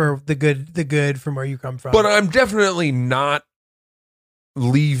torch for the good from where you come from. But I'm definitely not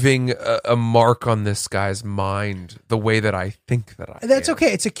leaving a mark on this guy's mind the way that I think that I That's am.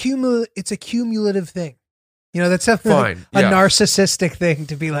 okay. It's a cumulative thing. That's something Fine, a yeah. narcissistic thing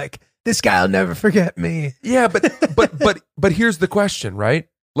to be like, this guy'll never forget me. Yeah, but here's the question, right?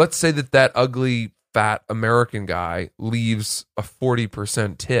 Let's say that ugly fat American guy leaves a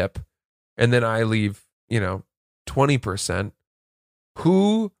 40% tip, and then I leave, 20%.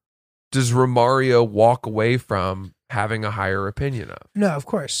 Who does Romario walk away from having a higher opinion of? No, of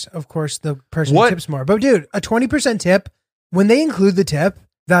course, the person What? who tips more. But dude, a 20% tip, when they include the tip,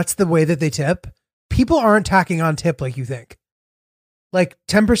 that's the way that they tip. People aren't tacking on tip like you think. Like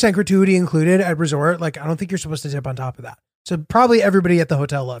 10% gratuity included at resort. Like I don't think you're supposed to tip on top of that. So probably everybody at the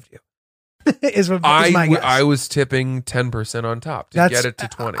hotel loved you. is my guess. I was tipping 10% on top to get it to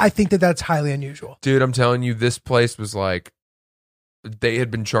 20. I think that's highly unusual. Dude, I'm telling you, this place was like, they had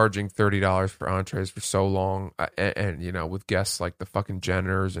been charging $30 for entrees for so long, and with guests like the fucking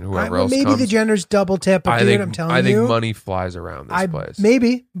Jenners and whoever else maybe comes. the Jenners double tip, but dude, I'm telling you, I think money flies around this place.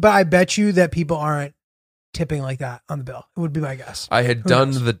 Maybe, but I bet you that people aren't tipping like that on the bill. It would be my guess. I had Who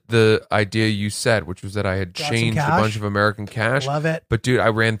done knows? the idea you said, which was that I had Got some changed a cash? bunch of American cash. Love it. But dude, I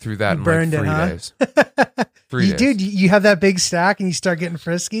ran through that You in burned like 3 it, huh? days. 3 days. Dude, you have that big stack and you start getting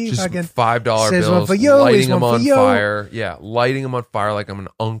frisky. Just fucking $5 says one bills, for you, lighting here's them one on for you. fire. Yeah, lighting them on fire like I'm an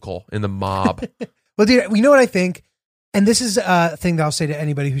uncle in the mob. Well, dude, you know what I think? And this is a thing that I'll say to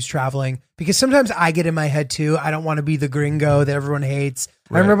anybody who's traveling, because sometimes I get in my head too. I don't want to be the gringo that everyone hates.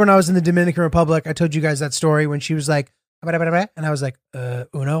 Right. I remember when I was in the Dominican Republic, I told you guys that story when she was like, and I was like,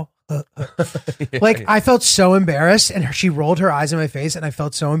 uno? Like, I felt so embarrassed, and she rolled her eyes in my face, and I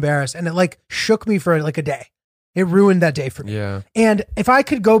felt so embarrassed, and it like shook me for like a day. It ruined that day for me. Yeah. And if I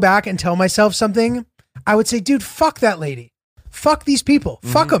could go back and tell myself something, I would say, dude, fuck that lady. Fuck these people.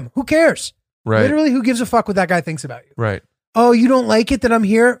 Fuck them. Who cares? Right. Literally, who gives a fuck what that guy thinks about you? Right. Oh, you don't like it that I'm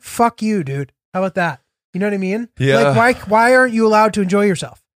here? Fuck you, dude. How about that? You know what I mean? Yeah. Like, why aren't you allowed to enjoy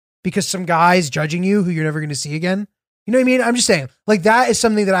yourself? Because some guy's judging you who you're never going to see again? You know what I mean? I'm just saying, like, that is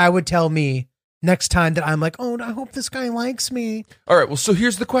something that I would tell me next time that I'm like, oh, I hope this guy likes me. All right. Well, so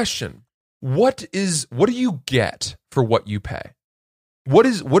here's the question. What do you get for what you pay?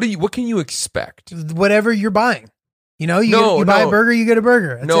 What can you expect? Whatever you're buying. You know, you buy a burger, you get a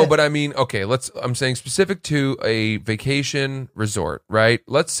burger. That's No, it. but I mean, okay, I'm saying specific to a vacation resort, right?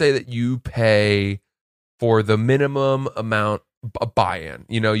 Let's say that you pay for the minimum amount of buy-in.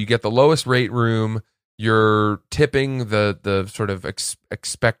 You know, you get the lowest rate room, you're tipping the sort of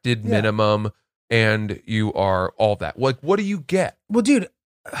expected minimum, and you are all that. Like, what do you get? Well, dude,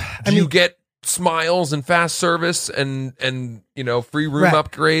 Do you get smiles and fast service and you know, free room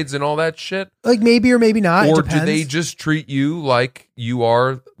upgrades and all that shit? Like maybe or maybe not. Or It depends. do they just treat you like you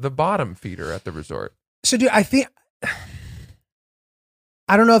are the bottom feeder at the resort? So, dude, I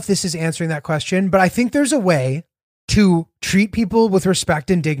don't know if this is answering that question, but I think there's a way to treat people with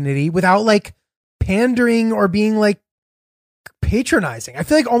respect and dignity without like pandering or being like patronizing. I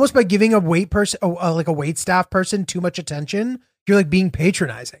feel like almost by giving a wait staff person too much attention, you're like being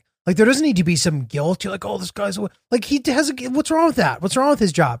patronizing. Like there doesn't need to be some guilt. You're like, oh, this guy's like, what's wrong with that? What's wrong with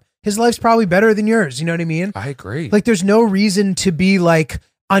his job? His life's probably better than yours. You know what I mean? I agree. Like there's no reason to be like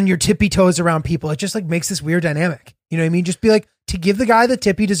on your tippy toes around people. It just like makes this weird dynamic. You know what I mean? Just be like, to give the guy the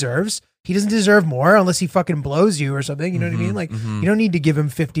tip he deserves. He doesn't deserve more unless he fucking blows you or something. You know what I mean? Like you don't need to give him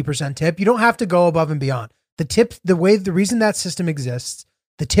 50% tip. You don't have to go above and beyond. The reason that system exists,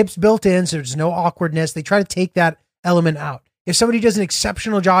 the tip's built in, so there's no awkwardness. They try to take that element out. If somebody does an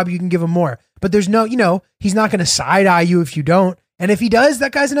exceptional job, you can give him more. But there's no, he's not going to side eye you if you don't. And if he does,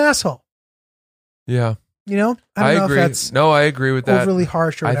 that guy's an asshole. Yeah. I don't know agree. if that's I agree with that. overly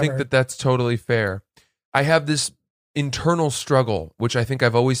harsh or whatever. I think that's totally fair. I have this internal struggle, which I think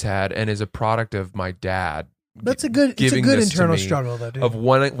I've always had and is a product of my dad. It's a good internal struggle, though, dude. Of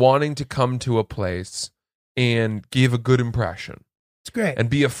wanting to come to a place and give a good impression. It's great. And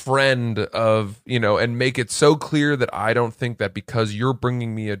be a friend of, and make it so clear that I don't think that because you're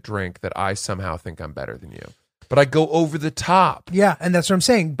bringing me a drink that I somehow think I'm better than you. But I go over the top. Yeah, and that's what I'm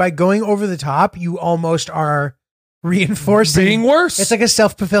saying. By going over the top, you almost are reinforcing being worse. It's like a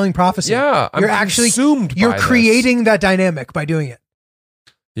self-fulfilling prophecy. Yeah, you're actually consumed. You're by creating that dynamic by doing it.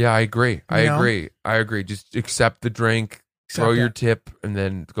 Yeah, I agree. I agree. Just accept the drink, throw your tip, and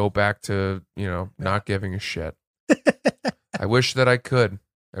then go back to not giving a shit. I wish that I could.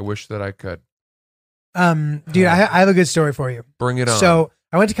 Dude, I have a good story for you. Bring it on. So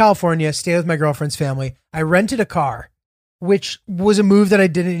I went to California, stayed with my girlfriend's family. I rented a car, which was a move that I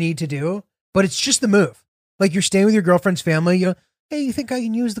didn't need to do, but it's just the move. Like you're staying with your girlfriend's family, hey, you think I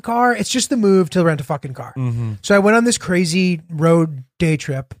can use the car? It's just the move to rent a fucking car. Mm-hmm. So I went on this crazy road day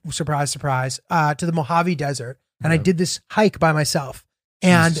trip, surprise, surprise, to the Mojave Desert, and I did this hike by myself.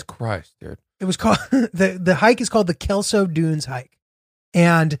 And Jesus Christ, dude. It was called the hike is called the Kelso Dunes hike,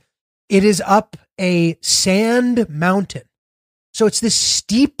 and it is up a sand mountain. So it's this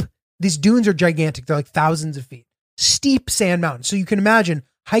steep. These dunes are gigantic. They're like thousands of feet. Steep sand mountain. So you can imagine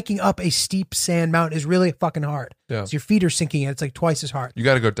hiking up a steep sand mountain is really fucking hard. Yeah. So your feet are sinking in. It's like twice as hard. You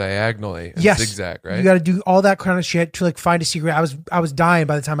got to go diagonally and zigzag, right? You got to do all that kind of shit to like find a secret. I was dying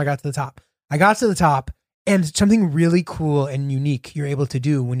by the time I got to the top. I got to the top. And something really cool and unique you're able to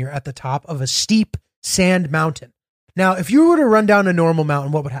do when you're at the top of a steep sand mountain. Now, if you were to run down a normal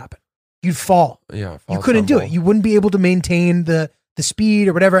mountain, what would happen? You'd fall. Yeah, you couldn't do it. You wouldn't be able to maintain the speed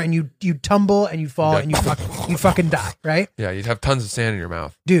or whatever, and you'd tumble and you'd fall and you'd fucking die, right? Yeah, you'd have tons of sand in your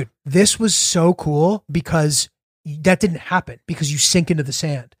mouth. Dude, this was so cool because that didn't happen because you sink into the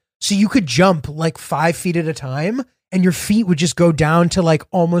sand. So you could jump like 5 feet at a time and your feet would just go down to like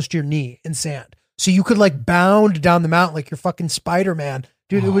almost your knee in sand. So you could like bound down the mountain like you're fucking Spider-Man.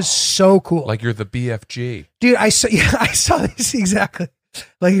 Dude, it was so cool. Like you're the BFG. Dude, I saw this exactly.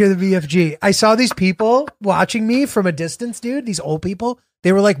 Like you're the BFG. I saw these people watching me from a distance, dude. These old people.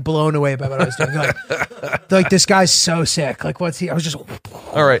 They were like blown away by what I was doing. They're like, this guy's so sick. Like, what's he? I was just...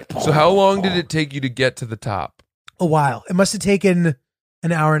 All right. So how long did it take you to get to the top? A while. It must have taken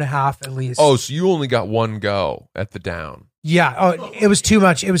an hour and a half at least. Oh, so you only got one go at the down. Yeah. Oh, it was too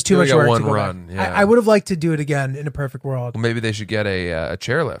much. It was too much work. One to go run. back. Yeah. I would have liked to do it again in a perfect world. Well, maybe they should get a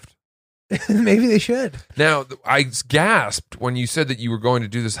chairlift. Maybe they should. Now, I gasped when you said that you were going to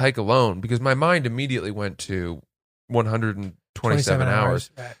do this hike alone because my mind immediately went to 127 hours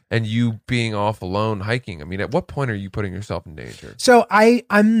right. and you being off alone hiking. I mean, at what point are you putting yourself in danger? So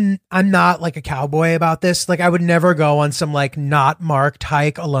I'm not like a cowboy about this. Like I would never go on some like not marked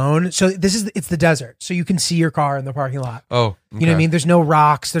hike alone. So it's the desert. So you can see your car in the parking lot. Oh, okay. You know what I mean? There's no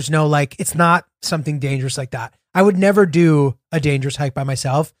rocks. There's no like, it's not something dangerous like that. I would never do a dangerous hike by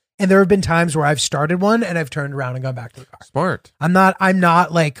myself. And there have been times where I've started one and I've turned around and gone back to the car. Smart. I'm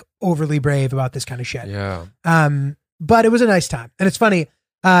not like overly brave about this kind of shit. Yeah. But it was a nice time. And it's funny.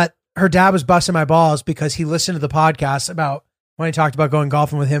 Her dad was busting my balls because he listened to the podcast about when I talked about going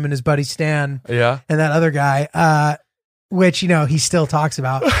golfing with him and his buddy Stan. Yeah. And that other guy. which, he still talks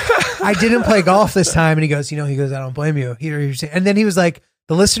about. I didn't play golf this time. And he goes, I don't blame you. And then he was like,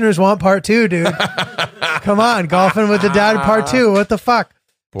 the listeners want part 2, dude. Come on, golfing with the dad part 2. What the fuck?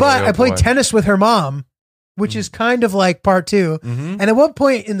 But I played tennis with her mom, which is kind of like part 2. Mm-hmm. And at one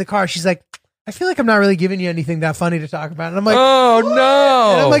point in the car, she's like, I feel like I'm not really giving you anything that funny to talk about. And I'm like, oh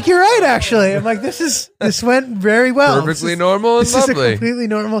no. And I'm like, you're right, actually. I'm like, this went very well. Perfectly normal and this lovely. This is a completely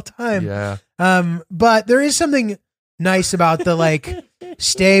normal time. Yeah. But there is something nice about the like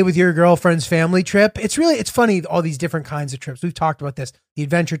stay with your girlfriend's family trip. It's funny, all these different kinds of trips. We've talked about this, the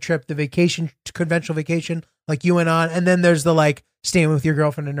adventure trip, the vacation, conventional vacation, like you went on. And then there's the like staying with your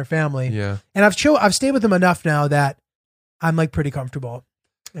girlfriend and her family. Yeah. And I've stayed with them enough now that I'm like pretty comfortable.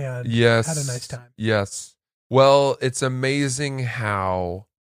 And yes. had a nice time. Yes. Well, it's amazing how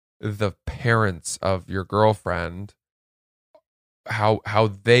the parents of your girlfriend, how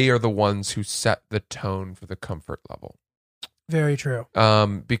they are the ones who set the tone for the comfort level. Very true.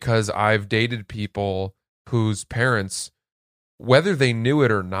 Because I've dated people whose parents, whether they knew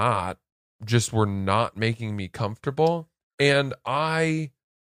it or not, just were not making me comfortable. And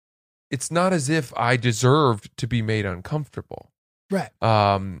it's not as if I deserved to be made uncomfortable. Right.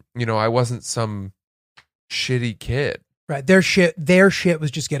 I wasn't some shitty kid. Right. Their shit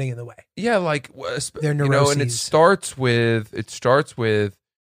was just getting in the way. Yeah, like their neuroses. And it starts with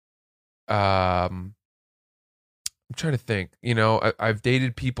I'm trying to think. I've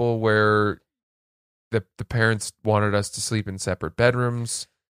dated people where the parents wanted us to sleep in separate bedrooms,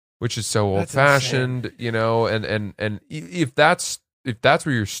 which is so old fashioned, and if that's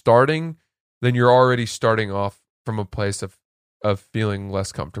where you're starting, then you're already starting off from a place of feeling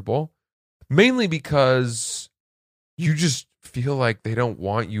less comfortable, mainly because you just feel like they don't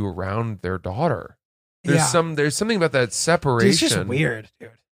want you around their daughter. There's something about that separation. It's just weird,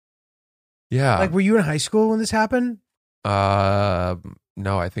 dude. Yeah. Like, were you in high school when this happened? No,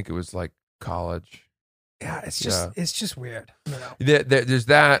 I think it was like college. Yeah, it's just weird. There's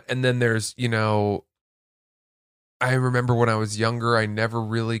that, and then there's, I remember when I was younger, I never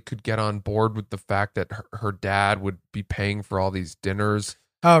really could get on board with the fact that her dad would be paying for all these dinners.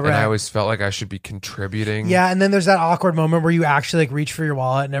 Oh, right. And I always felt like I should be contributing. Yeah, and then there's that awkward moment where you actually like reach for your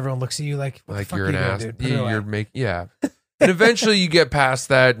wallet and everyone looks at you like you're an ass. Dude? You're making and eventually you get past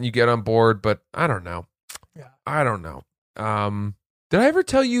that and you get on board, but I don't know. Yeah. I don't know. Did I ever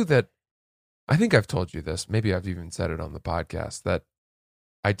tell you that? I think I've told you this. Maybe I've even said it on the podcast that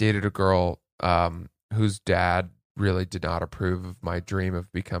I dated a girl whose dad really did not approve of my dream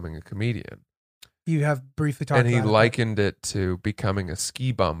of becoming a comedian. You have briefly talked about it. And he likened it to becoming a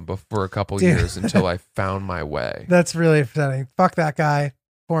ski bum for a couple years until I found my way. That's really upsetting. Fuck that guy,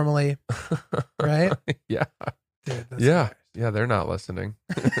 formally. Right? Yeah. Dude, yeah. Yeah, they're not listening.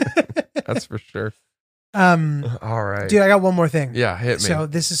 That's for sure. All right. Dude, I got one more thing. Yeah, hit me. So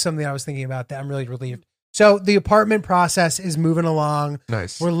this is something I was thinking about that I'm really relieved. So the apartment process is moving along.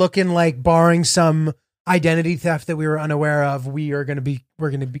 Nice. We're looking like, barring some identity theft that we were unaware of, we're going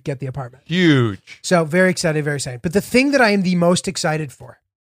to get the apartment. Huge. So very excited, very excited. But the thing that I am the most excited for,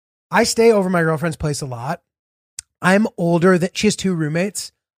 I stay over my girlfriend's place a lot. I'm older than, she has 2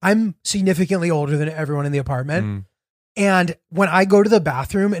 roommates. I'm significantly older than everyone in the apartment. And when I go to the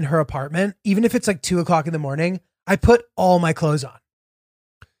bathroom in her apartment, even if it's like 2:00 in the morning, I put all my clothes on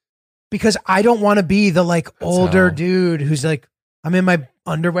because I don't want to be the like older dude who's like, I'm in my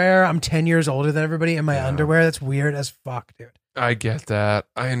underwear. I'm 10 years older than everybody in my underwear. That's weird as fuck, dude. I get that.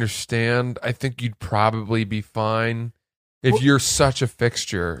 I understand. I think you'd probably be fine if you're such a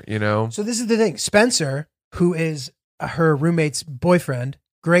fixture, So this is the thing. Spencer, who is her roommate's boyfriend,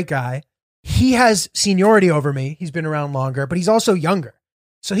 great guy. He has seniority over me. He's been around longer, but he's also younger.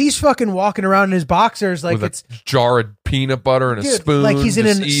 So he's fucking walking around in his boxers like with a jar of peanut butter and a spoon, like he's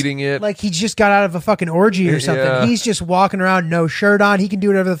eating it. Like he just got out of a fucking orgy or something. Yeah. He's just walking around, no shirt on. He can do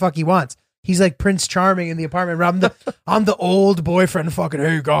whatever the fuck he wants. He's like Prince Charming in the apartment. I'm the old boyfriend fucking,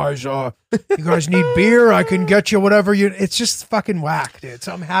 hey guys, you guys need beer? I can get you whatever you... It's just fucking whack, dude.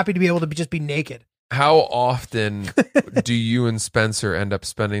 So I'm happy to be able to just be naked. How often do you and Spencer end up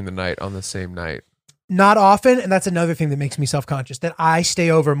spending the night on the same night? Not often, and that's another thing that makes me self-conscious, that I stay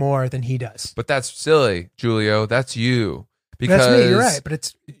over more than he does. But that's silly, Julio. That's you. Because, that's me, you're right, but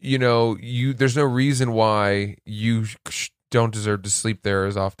it's... there's no reason why you don't deserve to sleep there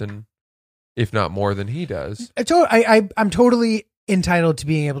as often, if not more than he does. I'm totally entitled to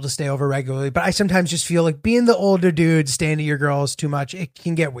being able to stay over regularly, but I sometimes just feel like being the older dude, staying to your girls too much, it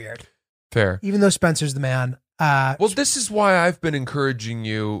can get weird. Fair. Even though Spencer's the man. Well, this is why I've been encouraging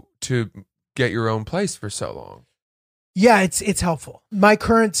you to get your own place for so long. Yeah, it's helpful. My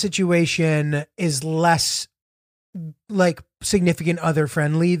current situation is less like significant other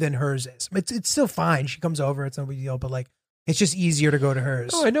friendly than hers is. It's still fine. She comes over. It's no big deal. But like, it's just easier to go to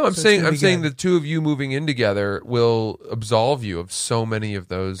hers. Oh, I know. I'm So it's saying gonna be good. the two of you moving in together will absolve you of so many of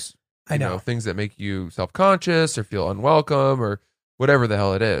those, I know. things that make you self-conscious or feel unwelcome or whatever the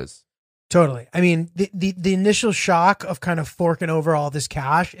hell it is. Totally. I mean, the initial shock of kind of forking over all this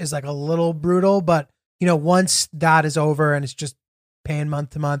cash is like a little brutal, but once that is over and it's just paying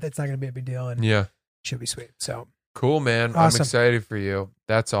month to month, it's not going to be a big deal and Yeah. it should be sweet. So Cool, man. Awesome. I'm excited for you.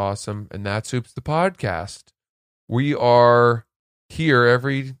 That's awesome. And that's Oops the Podcast. We are here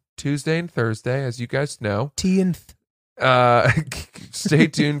every Tuesday and Thursday, as you guys know. Stay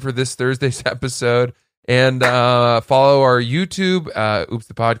tuned for this Thursday's episode and follow our YouTube, Oops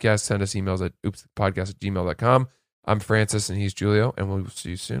the Podcast. Send us emails at oopsthepodcast@gmail.com. I'm Francis and he's Julio, and we'll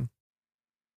see you soon.